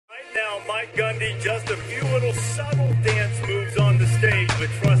Now, Mike Gundy, just a few little subtle dance moves on the stage, but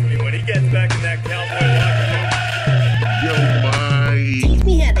trust me, when he gets back in that cowboy locker room. Yo, Mike. Teach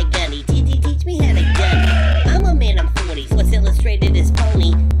me how to gunny, teach me how to gunny. I'm a man, I'm 40, what's illustrated is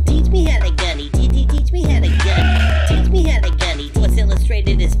pony. Teach me how to gunny, teach me how to gunny. Teach me how to gunny, what's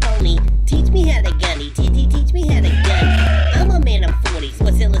illustrated is pony. Teach me how to gunny, teach me how to gunny. I'm a man, I'm 40,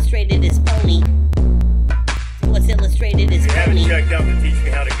 what's illustrated is pony. What's illustrated is pony. If you haven't checked out the Teach Me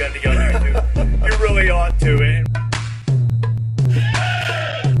How to Gundy on YouTube, you really ought to, eh?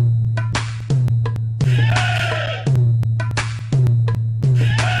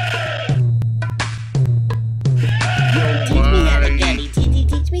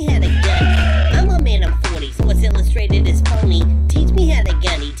 Teach me how to gunny. I'm a man, I'm 40, so what's illustrated is pony. Teach me how to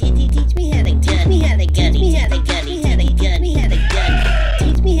gunny, teach me how to gunny. Teach me how to gunny, how to gunny, how to gunny, how to gunny.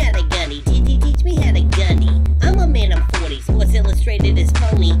 Teach me how to gunny, teach me how to gunny. I'm a man, I'm 40, so what's illustrated is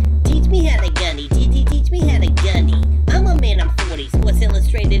pony. Teach me how to gunny, teach me how to gunny. I'm a man, I'm 40, so what's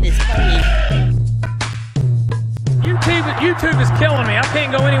illustrated is pony. YouTube is killing me. I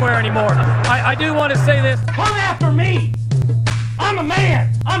can't go anywhere anymore. I do want to say this. Come after me! I'm a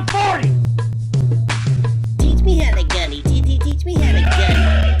man! I'm 40!